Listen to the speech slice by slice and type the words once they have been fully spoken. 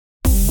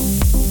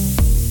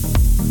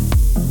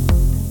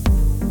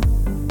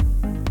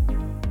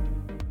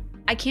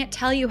I can't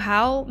tell you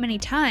how many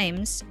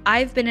times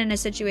I've been in a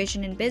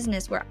situation in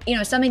business where,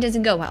 something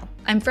doesn't go well.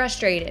 I'm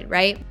frustrated,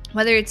 right?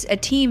 Whether it's a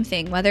team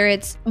thing, whether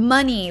it's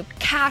money,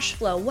 cash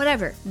flow,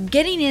 whatever.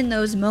 Getting in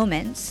those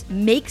moments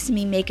makes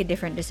me make a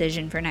different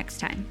decision for next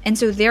time. And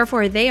so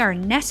therefore they are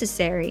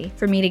necessary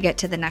for me to get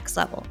to the next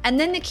level. And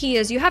then the key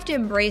is you have to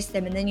embrace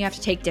them and then you have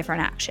to take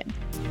different action.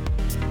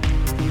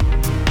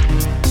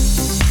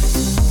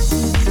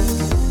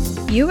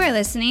 You are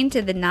listening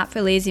to the Not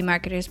for Lazy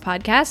Marketers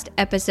podcast,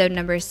 episode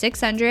number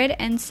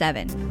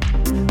 607.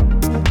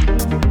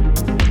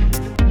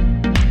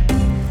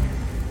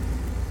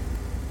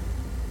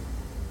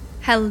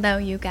 Hello,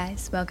 you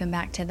guys. Welcome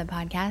back to the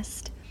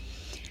podcast.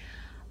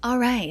 All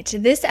right.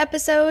 This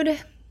episode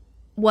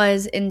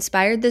was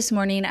inspired this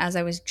morning as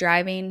I was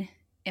driving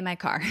in my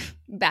car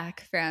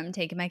back from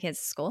taking my kids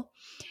to school.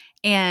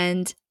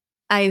 And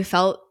I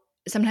felt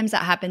sometimes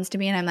that happens to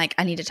me and I'm like,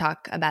 I need to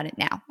talk about it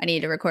now. I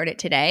need to record it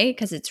today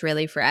because it's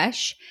really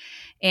fresh.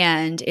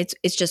 And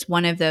it's just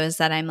one of those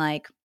that I'm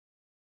like,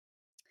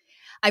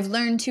 I've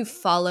learned to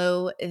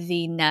follow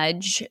the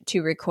nudge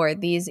to record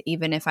these,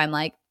 even if I'm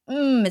like,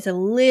 it's a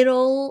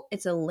little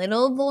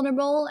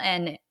vulnerable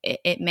and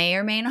it may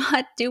or may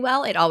not do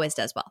well. It always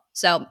does well.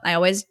 So I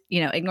always,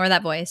 ignore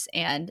that voice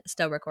and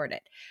still record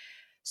it.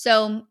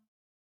 So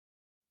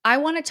I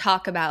want to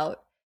talk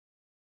about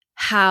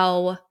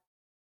how,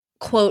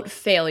 quote,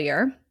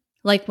 failure,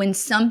 like when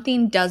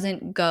something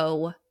doesn't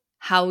go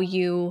how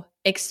you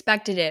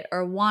expected it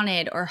or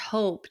wanted or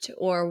hoped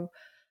or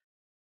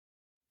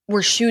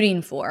were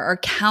shooting for or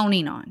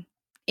counting on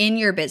in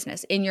your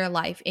business, in your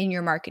life, in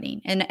your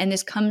marketing. And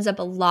this comes up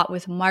a lot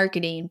with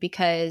marketing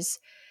because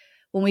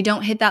when we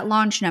don't hit that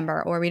launch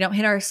number or we don't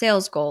hit our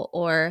sales goal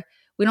or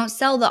we don't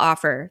sell the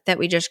offer that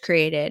we just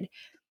created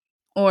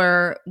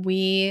or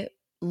we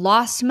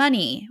lost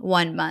money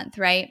one month,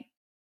 right?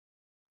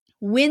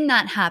 When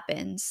that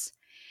happens,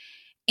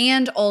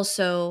 and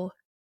also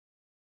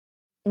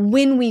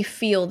when we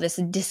feel this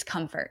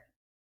discomfort,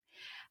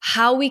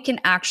 how we can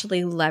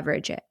actually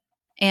leverage it.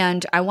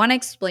 And I want to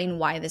explain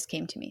why this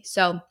came to me.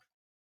 So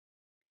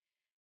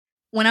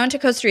when I went to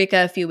Costa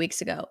Rica a few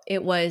weeks ago,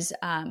 it was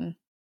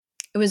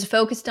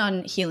focused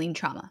on healing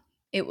trauma.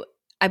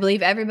 I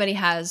believe everybody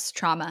has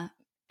trauma,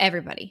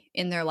 everybody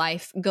in their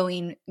life,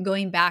 going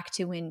back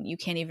to when you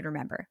can't even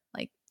remember,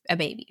 like a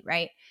baby,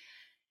 right?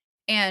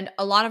 And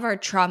a lot of our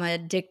trauma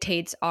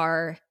dictates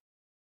our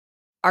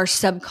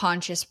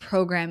subconscious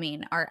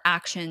programming, our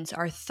actions,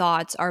 our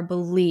thoughts, our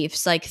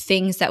beliefs, like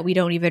things that we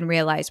don't even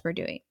realize we're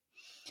doing.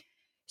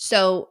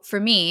 So for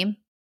me,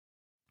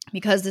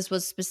 because this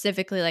was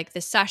specifically like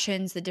the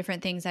sessions, the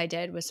different things I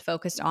did was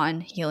focused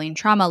on healing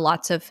trauma,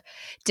 lots of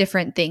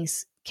different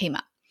things came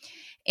up.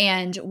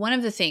 And one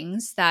of the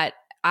things that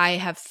I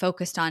have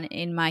focused on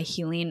in my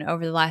healing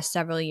over the last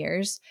several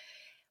years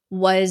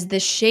was the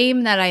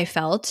shame that I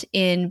felt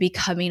in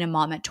becoming a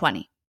mom at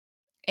 20.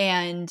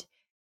 And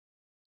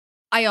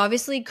I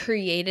obviously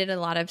created a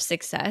lot of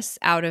success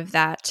out of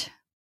that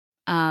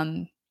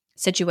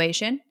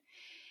situation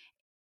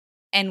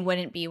and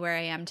wouldn't be where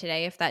I am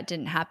today if that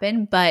didn't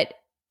happen. But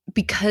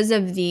because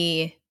of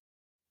the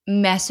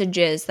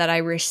messages that I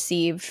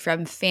received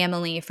from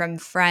family, from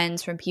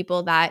friends, from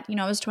people that,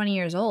 I was 20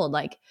 years old,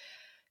 like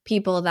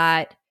people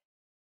that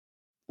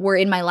were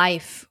in my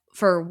life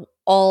for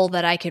all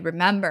that I could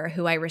remember,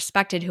 who I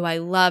respected, who I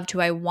loved, who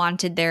I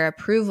wanted their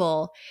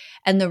approval.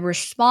 And the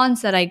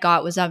response that I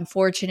got was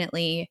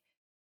unfortunately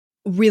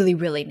really,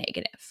 really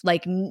negative.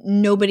 Like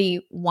nobody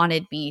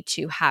wanted me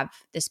to have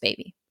this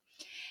baby.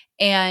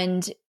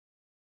 And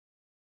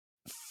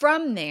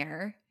from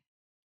there,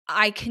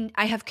 I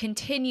have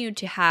continued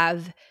to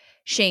have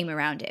shame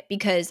around it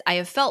because I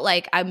have felt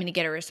like I'm going to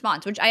get a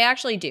response, which I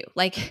actually do.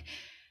 Like,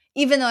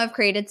 even though I've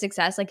created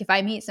success, like if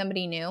I meet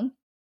somebody new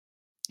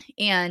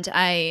and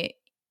I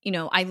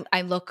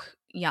look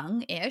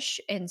young-ish.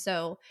 And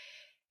so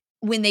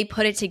when they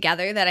put it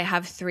together that I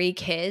have 3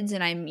 kids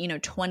and I'm,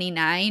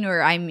 29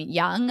 or I'm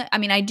young, I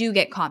mean, I do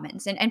get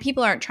comments and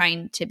people aren't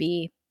trying to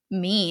be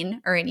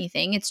mean or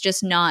anything. It's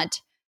just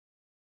not,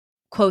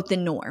 quote, the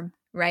norm,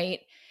 right?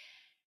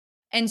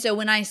 And so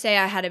when I say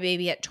I had a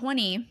baby at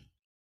 20,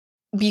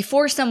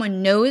 before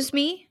someone knows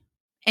me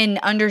and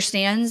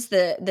understands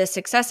the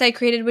success I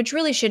created, which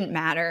really shouldn't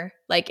matter,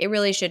 like it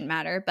really shouldn't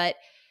matter, but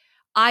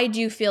I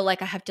do feel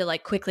like I have to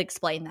like quickly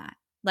explain that.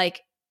 Like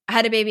I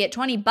had a baby at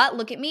 20, but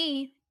look at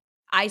me.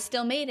 I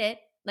still made it.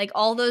 Like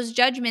all those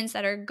judgments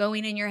that are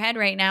going in your head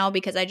right now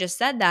because I just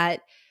said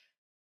that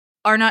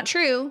are not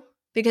true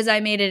because I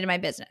made it in my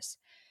business.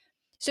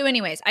 So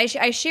anyways,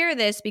 I share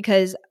this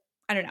because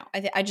I don't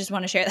know. I just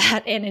want to share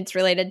that and it's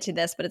related to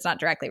this, but it's not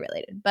directly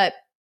related. But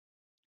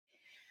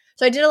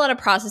so I did a lot of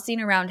processing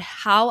around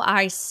how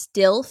I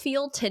still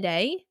feel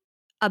today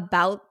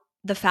about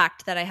the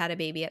fact that I had a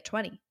baby at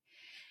 20.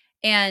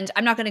 And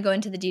I'm not going to go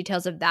into the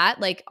details of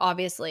that. Like,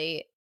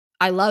 obviously,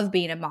 I love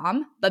being a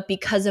mom, but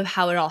because of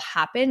how it all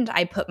happened,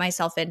 I put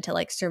myself into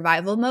like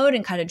survival mode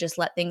and kind of just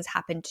let things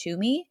happen to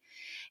me.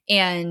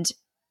 And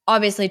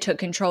obviously took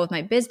control of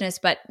my business,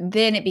 but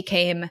then it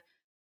became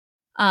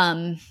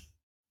my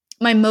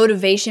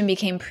motivation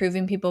became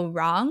proving people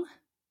wrong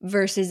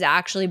versus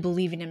actually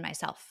believing in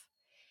myself.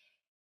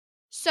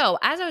 So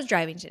as I was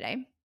driving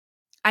today,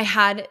 I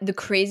had the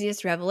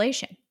craziest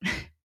revelation.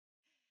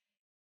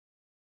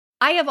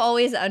 I have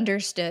always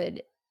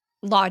understood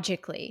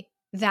logically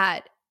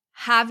that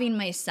having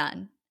my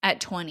son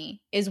at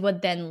 20 is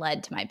what then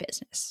led to my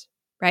business,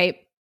 right?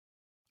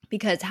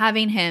 Because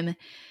having him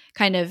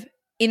kind of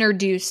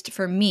introduced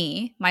for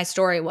me, my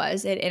story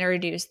was it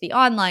introduced the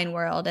online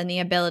world and the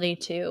ability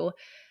to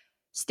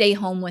stay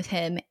home with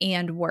him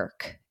and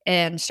work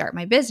and start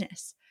my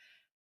business.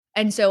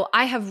 And so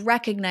I have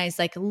recognized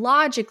like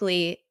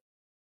logically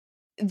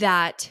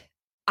that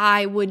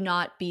I would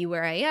not be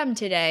where I am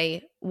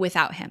today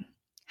without him.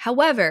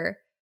 However,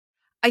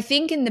 I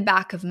think in the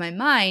back of my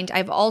mind,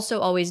 I've also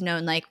always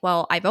known like,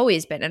 well, I've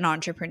always been an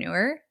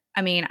entrepreneur.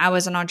 I mean, I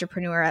was an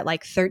entrepreneur at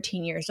like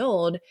 13 years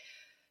old.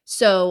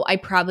 So I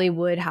probably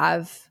would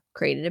have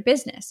created a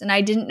business. And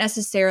I didn't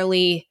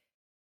necessarily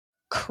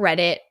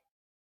credit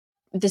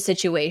the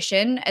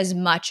situation as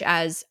much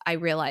as I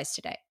realized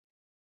today.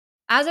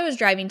 As I was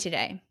driving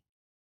today,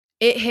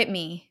 it hit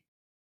me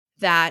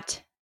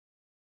that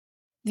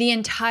the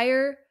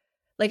entire,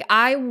 like,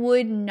 I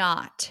would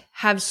not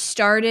have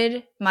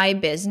started my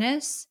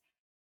business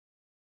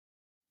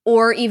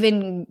or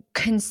even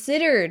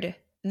considered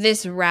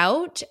this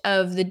route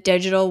of the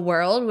digital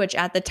world, which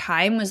at the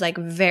time was like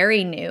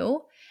very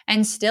new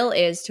and still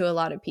is to a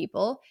lot of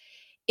people,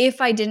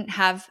 if I didn't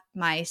have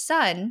my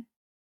son,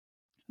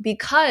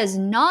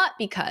 not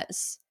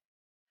because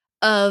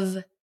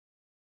of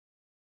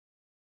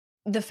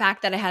the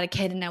fact that I had a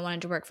kid and I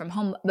wanted to work from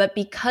home, but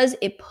because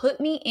it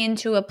put me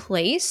into a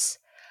place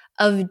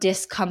of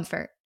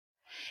discomfort.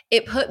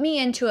 It put me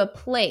into a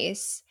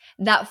place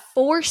that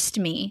forced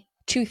me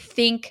to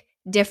think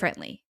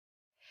differently.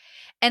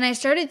 And I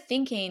started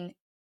thinking,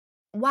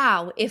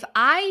 wow, if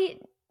I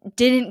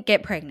didn't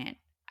get pregnant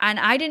and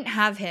I didn't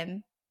have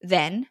him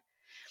then,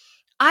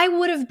 I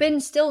would have been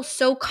still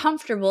so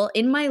comfortable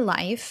in my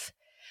life,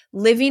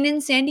 living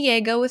in San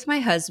Diego with my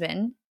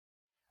husband,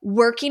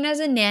 working as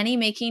a nanny,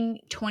 making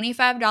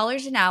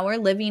 $25 an hour,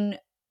 living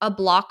a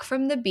block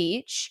from the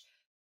beach,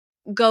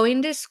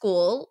 going to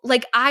school.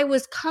 Like I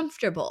was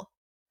comfortable.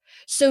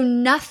 So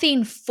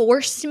nothing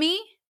forced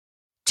me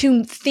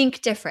to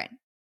think different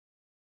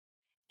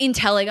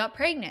until I got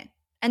pregnant.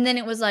 And then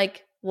it was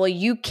like, well,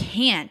 you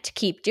can't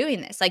keep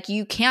doing this. Like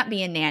you can't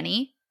be a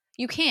nanny.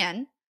 You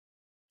can,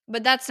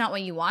 but that's not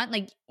what you want.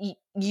 Like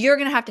you're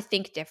going to have to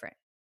think different.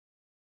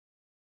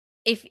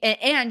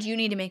 And you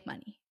need to make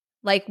money.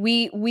 Like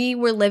we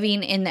were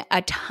living in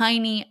a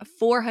tiny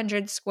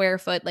 400 square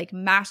foot like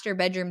master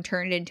bedroom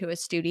turned into a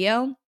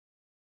studio,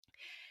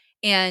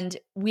 and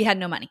we had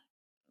no money.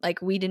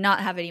 Like we did not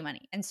have any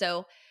money. And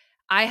so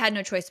I had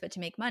no choice but to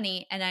make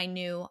money, and I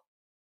knew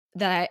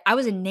that I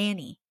was a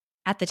nanny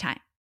at the time,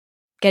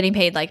 getting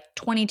paid like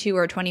 $22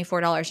 or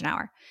 $24 an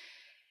hour.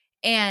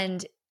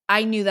 And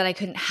I knew that I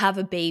couldn't have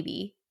a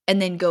baby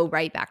and then go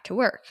right back to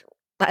work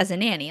as a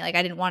nanny. Like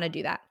I didn't want to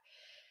do that.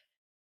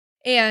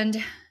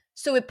 And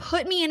so it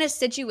put me in a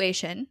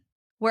situation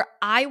where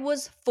I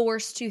was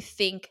forced to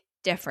think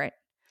different.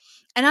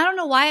 And I don't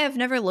know why I've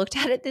never looked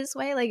at it this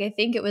way. Like I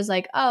think it was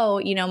like, oh,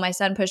 you know, my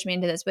son pushed me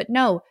into this. But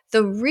no,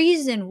 the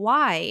reason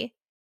why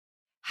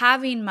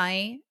having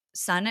my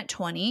son at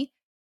 20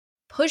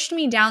 pushed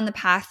me down the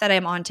path that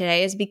I'm on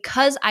today is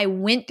because I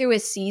went through a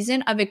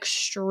season of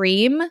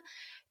extreme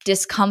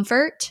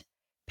discomfort,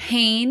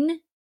 pain,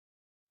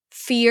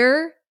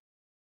 fear,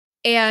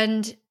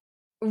 and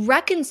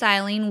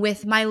reconciling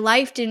with my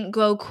life didn't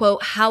go,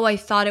 quote, how I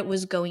thought it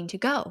was going to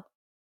go.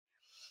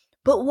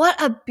 But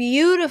what a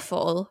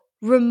beautiful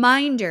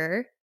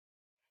reminder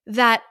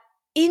that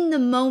in the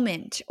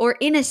moment or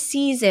in a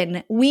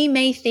season, we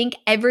may think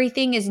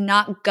everything is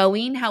not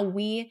going how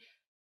we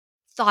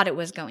thought it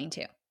was going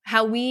to.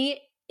 How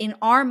we, in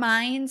our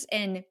minds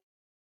and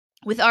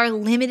with our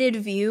limited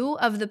view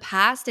of the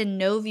past and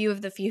no view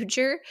of the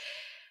future,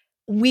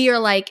 we are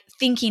like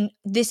thinking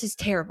this is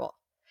terrible.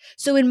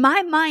 So in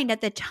my mind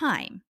at the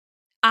time,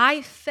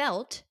 I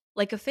felt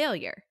like a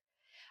failure.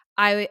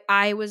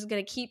 I was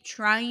going to keep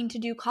trying to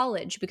do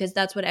college because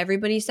that's what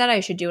everybody said I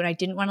should do, and I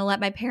didn't want to let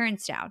my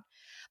parents down.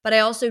 But I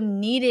also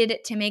needed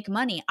to make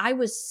money. I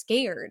was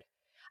scared.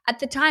 At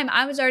the time,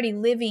 I was already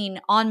living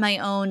on my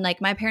own. Like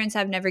my parents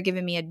have never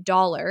given me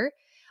 $1.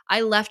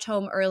 I left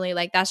home early.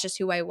 Like that's just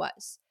who I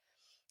was.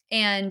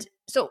 And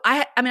so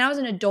I mean, I was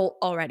an adult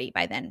already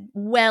by then,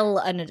 well,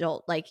 an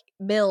adult, like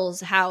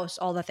bills, house,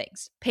 all the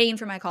things, paying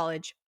for my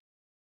college.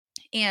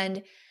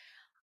 And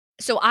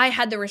so I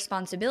had the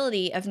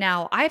responsibility of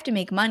now I have to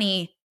make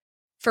money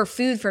for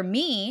food for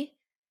me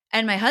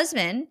and my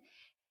husband.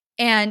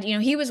 And, you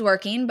know, he was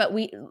working, but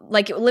we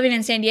like living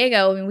in San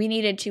Diego, I mean, we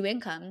needed 2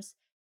 incomes.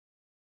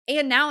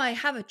 And now I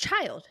have a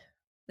child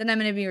that I'm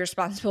going to be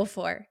responsible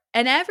for.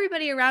 And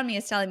everybody around me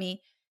is telling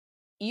me,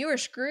 you are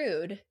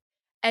screwed.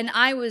 And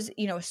I was,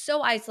 you know,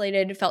 so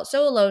isolated, felt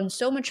so alone,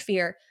 so much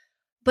fear.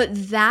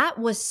 But that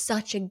was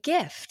such a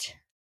gift.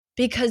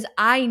 because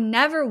I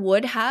never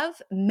would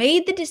have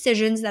made the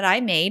decisions that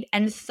I made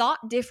and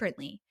thought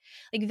differently.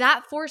 Like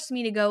that forced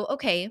me to go,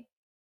 okay,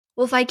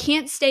 well, if I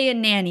can't stay a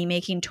nanny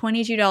making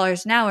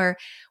 $22 an hour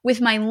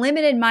with my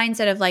limited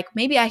mindset of like,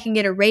 maybe I can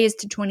get a raise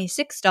to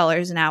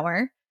 $26 an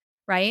hour,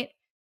 right?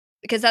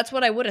 Because that's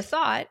what I would have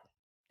thought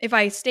if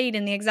I stayed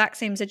in the exact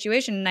same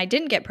situation and I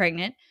didn't get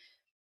pregnant.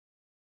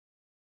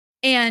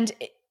 And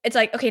it's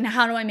like, okay, now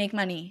how do I make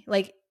money?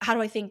 Like, how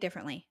do I think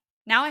differently?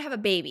 Now I have a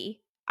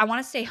baby. I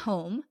want to stay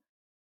home,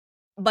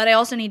 but I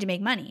also need to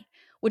make money,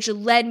 which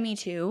led me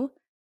to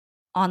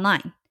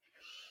online.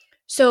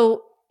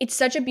 So it's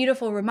such a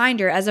beautiful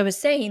reminder, as I was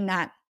saying,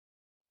 that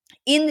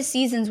in the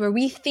seasons where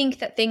we think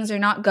that things are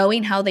not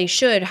going how they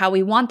should, how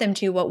we want them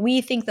to, what we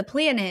think the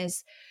plan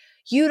is,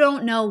 you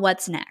don't know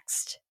what's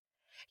next.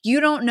 You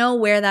don't know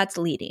where that's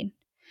leading,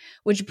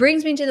 which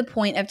brings me to the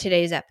point of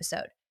today's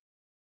episode.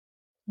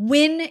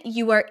 When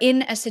you are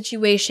in a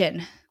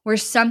situation where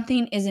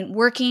something isn't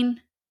working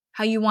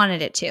how you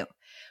wanted it to,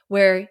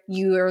 where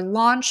your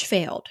launch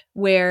failed,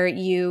 where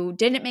you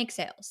didn't make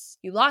sales,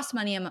 you lost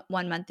money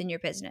 1 month in your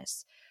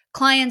business,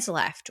 clients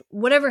left,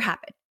 whatever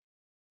happened,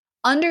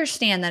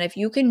 understand that if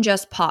you can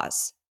just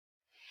pause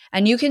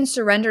and you can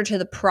surrender to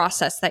the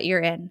process that you're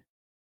in,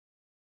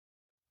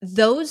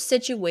 those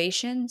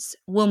situations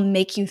will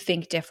make you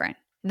think different,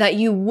 that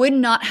you would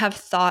not have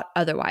thought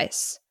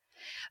otherwise.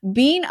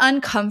 Being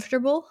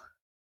uncomfortable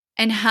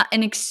and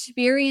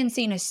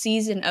experiencing a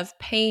season of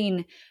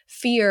pain,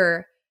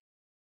 fear,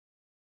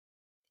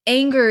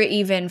 anger,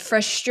 even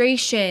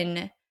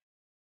frustration,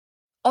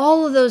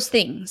 all of those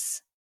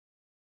things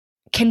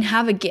can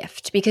have a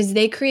gift because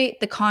they create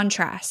the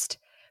contrast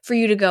for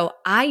you to go,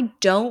 I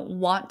don't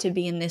want to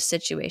be in this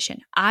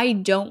situation. I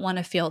don't want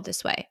to feel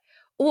this way.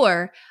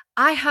 Or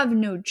I have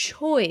no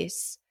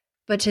choice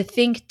but to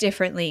think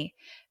differently,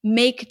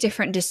 make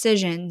different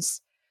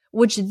decisions,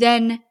 which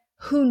then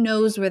who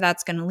knows where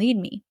that's going to lead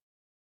me.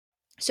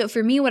 So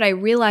for me, what I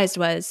realized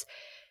was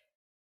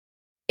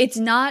it's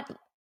not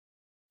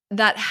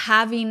that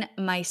having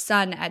my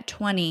son at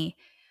 20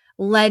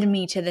 led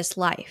me to this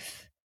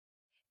life.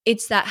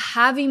 It's that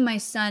having my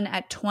son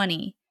at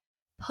 20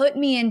 put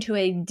me into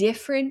a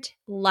different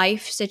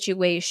life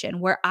situation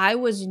where I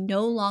was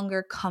no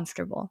longer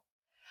comfortable.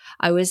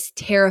 I was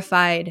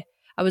terrified.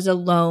 I was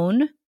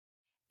alone.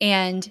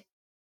 And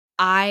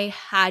I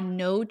had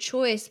no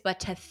choice but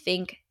to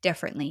think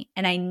differently.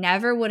 And I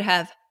never would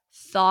have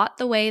thought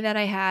the way that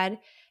I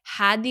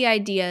had the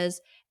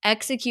ideas,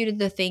 executed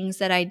the things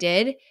that I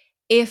did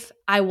if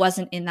I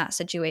wasn't in that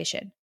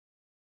situation.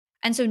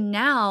 And so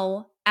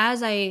now,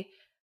 as I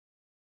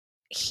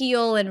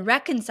heal and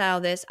reconcile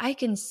this, I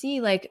can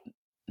see like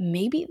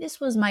maybe this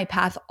was my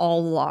path all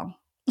along.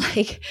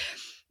 Like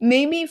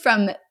maybe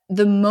from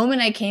the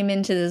moment I came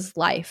into this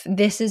life,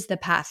 this is the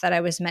path that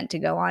I was meant to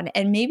go on.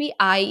 And maybe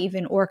I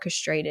even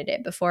orchestrated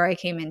it before I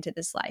came into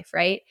this life,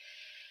 right?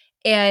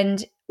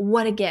 And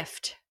what a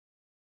gift.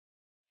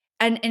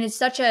 And it's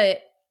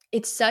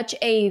such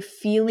a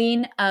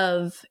feeling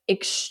of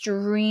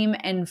extreme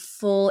and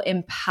full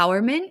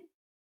empowerment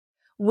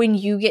when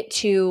you get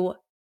to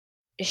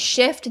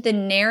shift the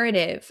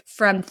narrative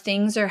from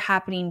things are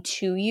happening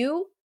to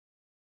you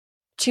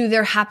to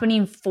they're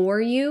happening for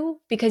you,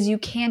 because you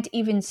can't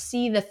even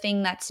see the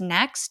thing that's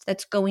next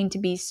that's going to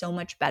be so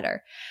much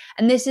better.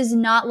 And this is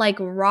not like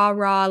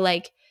rah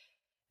like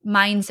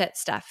mindset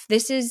stuff.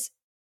 This is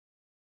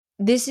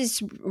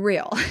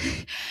real.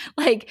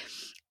 Like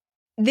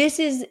this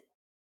is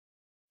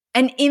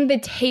an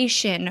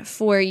invitation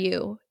for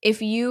you.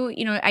 If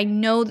I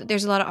know that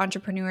there's a lot of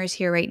entrepreneurs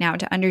here right now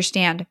to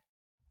understand.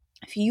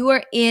 If you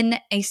are in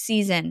a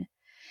season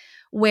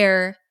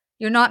where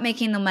you're not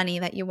making the money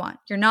that you want,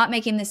 you're not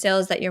making the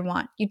sales that you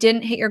want, you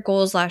didn't hit your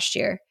goals last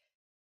year,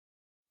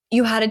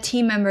 you had a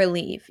team member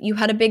leave, you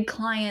had a big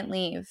client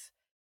leave.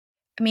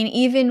 I mean,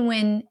 even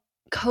when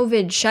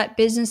COVID shut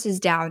businesses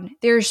down,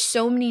 there are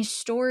so many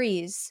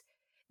stories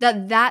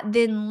that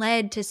then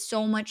led to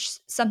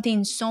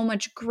something so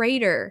much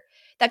greater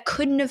that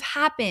couldn't have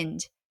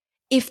happened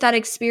if that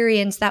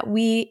experience that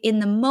we in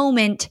the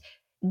moment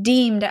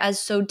deemed as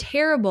so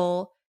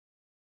terrible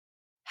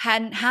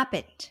hadn't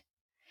happened.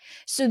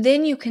 So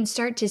then you can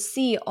start to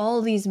see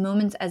all these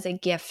moments as a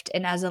gift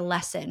and as a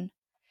lesson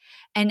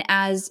and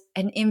as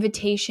an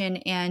invitation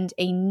and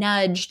a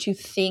nudge to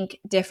think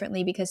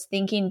differently, because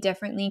thinking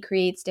differently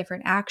creates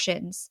different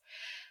actions.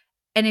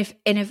 And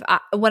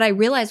what I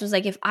realized was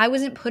like, if I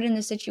wasn't put in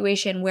the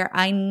situation where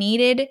I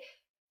needed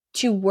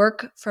to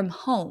work from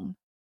home,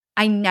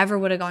 I never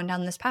would have gone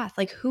down this path.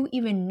 Like, who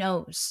even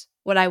knows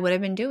what I would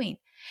have been doing?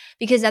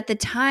 Because at the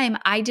time,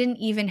 I didn't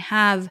even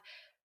have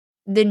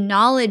the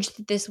knowledge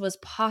that this was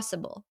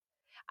possible.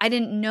 I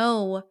didn't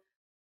know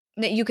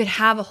that you could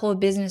have a whole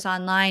business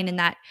online and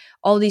that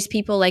all these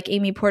people like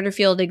Amy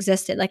Porterfield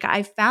existed. Like,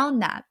 I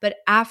found that. But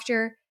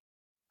after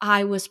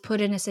I was put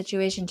in a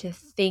situation to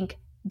think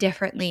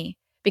differently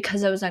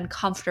because I was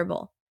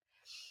uncomfortable.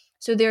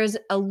 So there's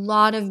a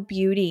lot of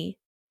beauty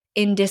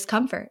in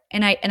discomfort.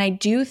 And I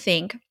do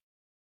think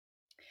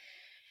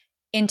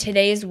in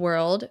today's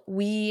world,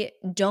 we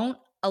don't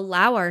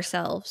allow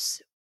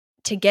ourselves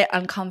to get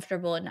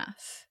uncomfortable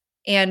enough.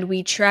 And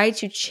we try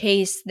to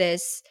chase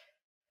this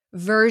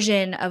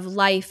version of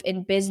life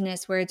in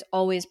business where it's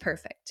always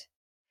perfect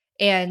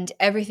and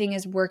everything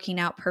is working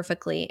out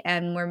perfectly.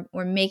 And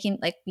we're making,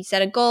 like, we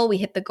set a goal, we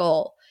hit the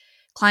goal.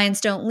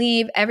 Clients don't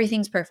leave,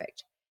 everything's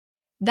perfect.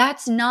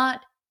 That's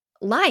not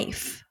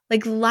life.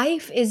 Like,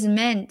 life is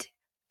meant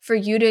for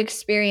you to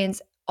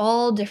experience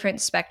all different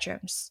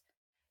spectrums: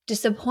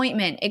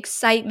 disappointment,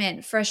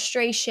 excitement,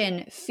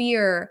 frustration,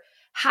 fear,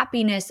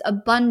 happiness,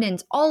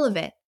 abundance, all of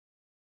it.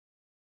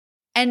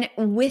 And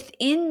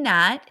within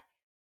that,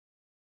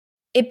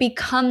 it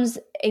becomes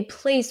a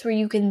place where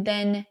you can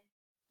then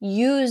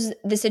use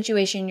the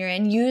situation you're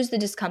in, use the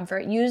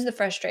discomfort, use the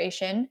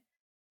frustration,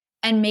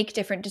 and make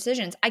different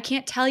decisions. I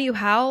can't tell you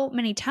how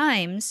many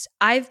times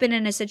I've been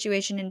in a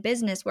situation in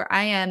business where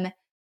I am,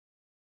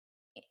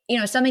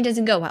 something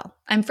doesn't go well.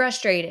 I'm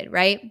frustrated,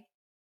 right?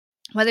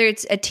 Whether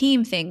it's a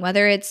team thing,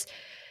 whether it's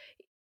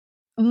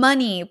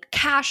money,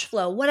 cash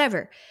flow,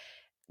 whatever.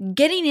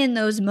 Getting in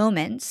those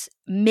moments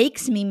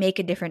makes me make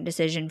a different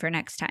decision for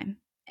next time.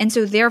 And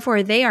so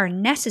therefore they are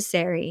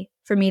necessary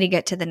for me to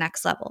get to the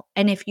next level.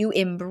 And if you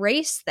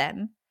embrace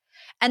them,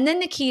 and then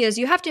the key is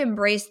you have to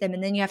embrace them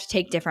and then you have to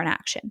take different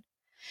action.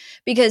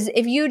 Because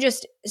if you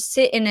just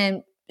sit in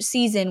a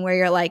season where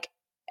you're like,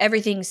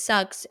 everything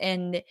sucks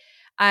and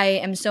I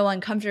am so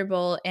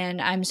uncomfortable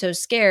and I'm so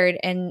scared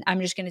and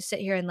I'm just going to sit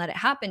here and let it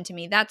happen to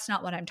me, that's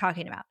not what I'm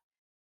talking about.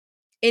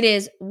 It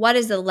is, what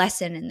is the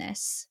lesson in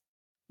this?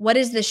 What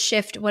is the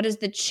shift? What is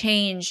the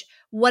change?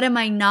 What am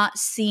I not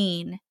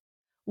seeing?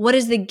 What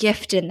is the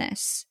gift in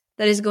this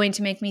that is going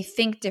to make me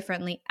think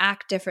differently,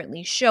 act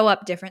differently, show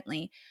up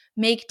differently,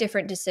 make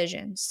different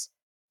decisions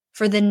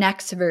for the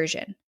next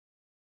version?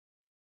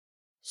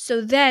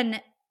 So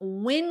then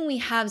when we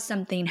have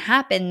something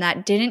happen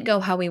that didn't go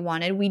how we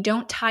wanted, we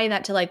don't tie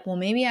that to like, well,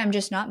 maybe I'm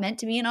just not meant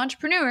to be an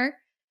entrepreneur.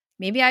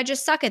 Maybe I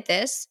just suck at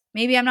this.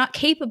 Maybe I'm not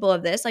capable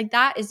of this. Like,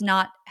 that is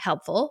not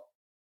helpful.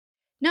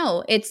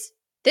 No,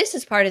 this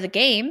is part of the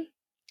game.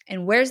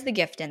 And where's the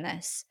gift in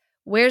this?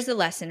 Where's the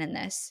lesson in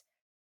this?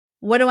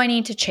 What do I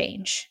need to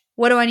change?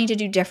 What do I need to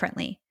do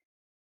differently?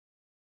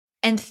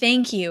 And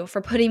thank you for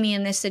putting me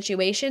in this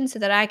situation so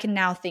that I can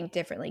now think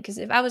differently. Because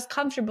if I was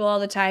comfortable all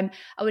the time,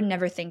 I would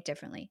never think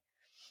differently.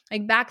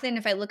 Like, back then,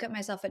 if I look at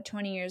myself at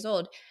 20 years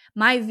old,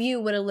 my view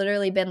would have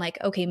literally been like,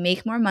 okay,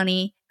 make more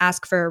money,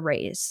 ask for a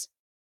raise.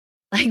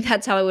 Like,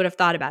 that's how I would have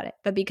thought about it.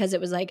 But because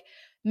it was like,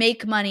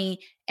 make money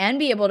and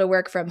be able to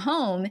work from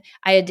home,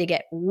 I had to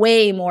get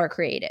way more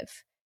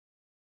creative.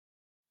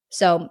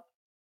 So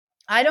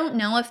I don't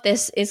know if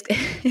this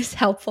is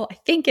helpful. I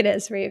think it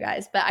is for you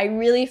guys, but I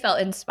really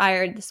felt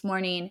inspired this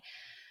morning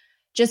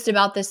just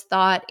about this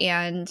thought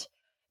and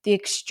the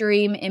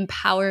extreme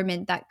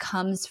empowerment that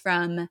comes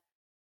from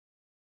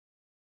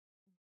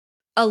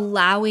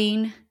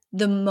allowing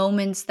the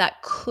moments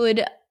that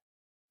could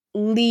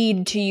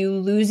lead to you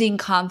losing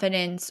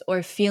confidence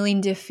or feeling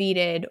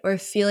defeated or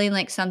feeling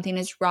like something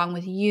is wrong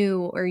with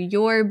you or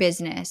your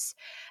business,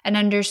 and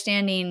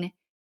understanding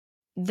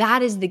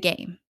that is the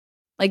game.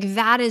 Like,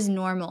 that is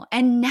normal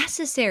and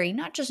necessary,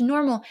 not just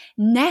normal,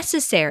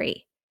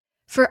 necessary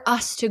for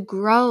us to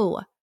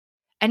grow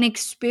and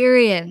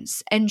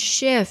experience and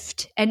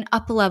shift and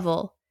up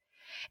level.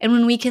 And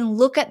when we can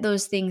look at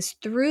those things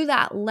through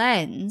that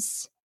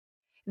lens,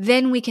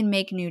 then we can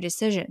make new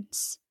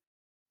decisions.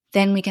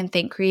 Then we can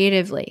think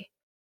creatively.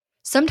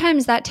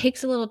 Sometimes that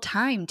takes a little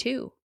time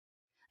too.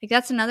 Like,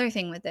 that's another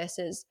thing with this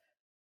is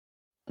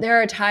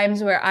there are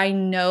times where I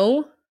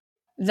know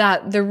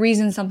that the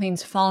reason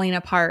something's falling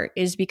apart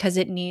is because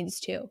it needs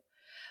to.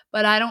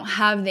 But I don't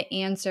have the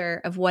answer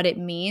of what it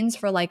means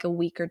for like a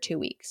week or 2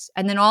 weeks.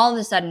 And then all of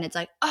a sudden it's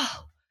like,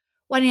 oh,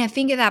 why didn't I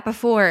think of that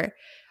before?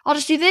 I'll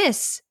just do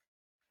this,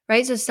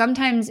 right? So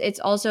sometimes it's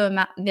also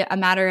a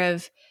matter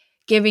of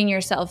giving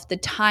yourself the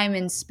time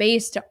and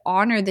space to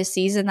honor the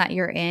season that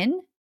you're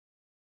in.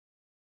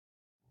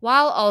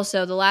 While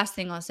also, the last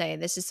thing I'll say,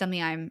 this is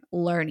something I'm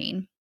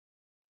learning,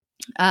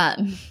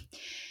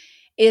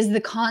 is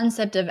the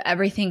concept of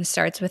everything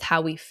starts with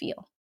how we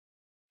feel.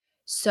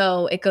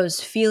 So it goes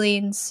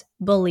feelings,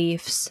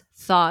 beliefs,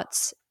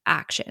 thoughts,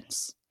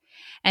 actions.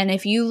 And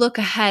if you look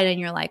ahead and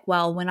you're like,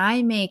 well, when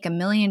I make $1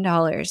 million,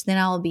 then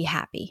I'll be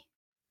happy.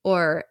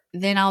 Or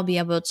then I'll be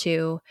able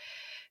to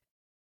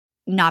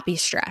not be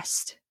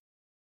stressed.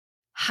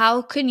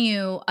 How can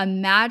you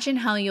imagine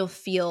how you'll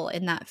feel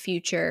in that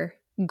future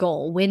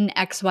goal when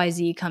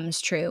XYZ comes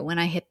true, when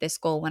I hit this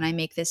goal, when I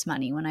make this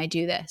money, when I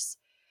do this?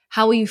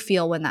 How will you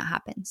feel when that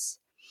happens?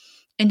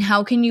 And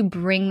how can you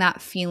bring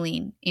that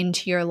feeling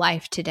into your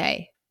life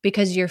today?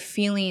 Because your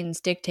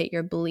feelings dictate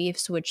your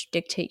beliefs, which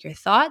dictate your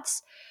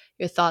thoughts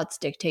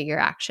dictate your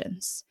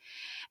actions.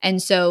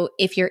 And so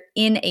if you're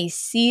in a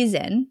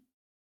season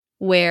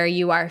where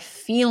you are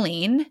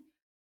feeling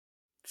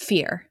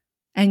fear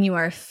and you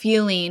are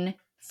feeling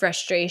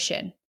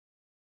frustration,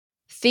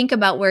 think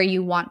about where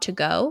you want to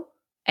go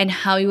and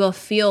how you will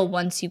feel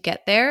once you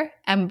get there,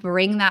 and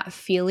bring that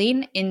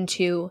feeling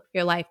into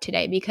your life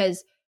today,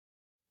 because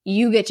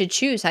you get to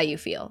choose how you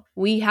feel.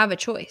 We have a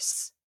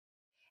choice.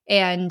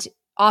 And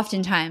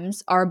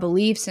oftentimes our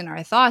beliefs and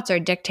our thoughts are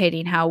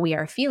dictating how we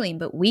are feeling,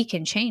 but we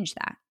can change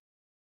that.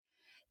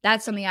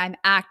 That's something I'm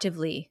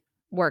actively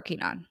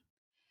working on.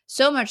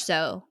 So much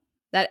so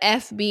that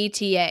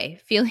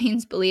FBTA,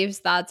 feelings, beliefs,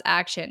 thoughts,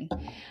 action,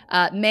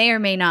 may or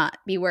may not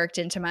be worked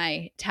into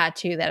my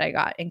tattoo that I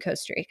got in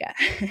Costa Rica.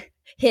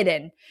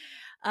 Hidden.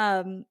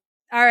 All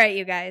right,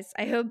 you guys.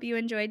 I hope you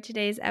enjoyed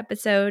today's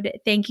episode.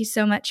 Thank you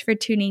so much for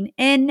tuning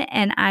in,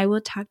 and I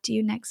will talk to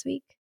you next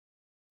week.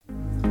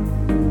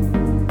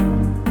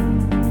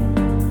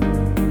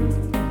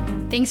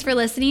 Thanks for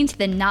listening to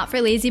the Not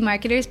for Lazy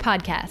Marketers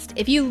podcast.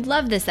 If you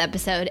love this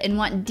episode and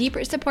want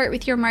deeper support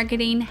with your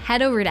marketing,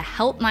 head over to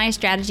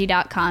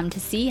helpmystrategy.com to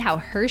see how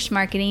Hirsch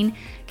Marketing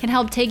can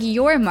help take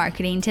your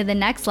marketing to the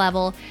next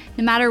level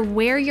no matter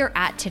where you're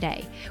at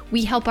today.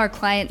 We help our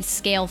clients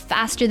scale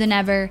faster than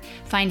ever,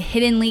 find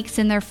hidden leaks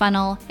in their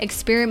funnel,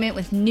 experiment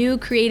with new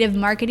creative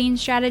marketing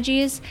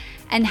strategies,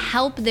 and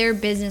help their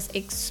business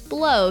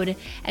explode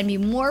and be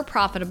more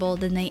profitable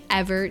than they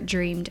ever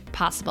dreamed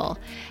possible.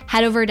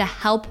 Head over to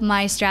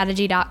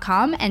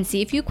helpmystrategy.com and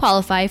see if you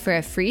qualify for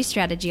a free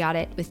strategy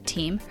audit with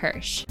Team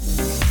Hirsch.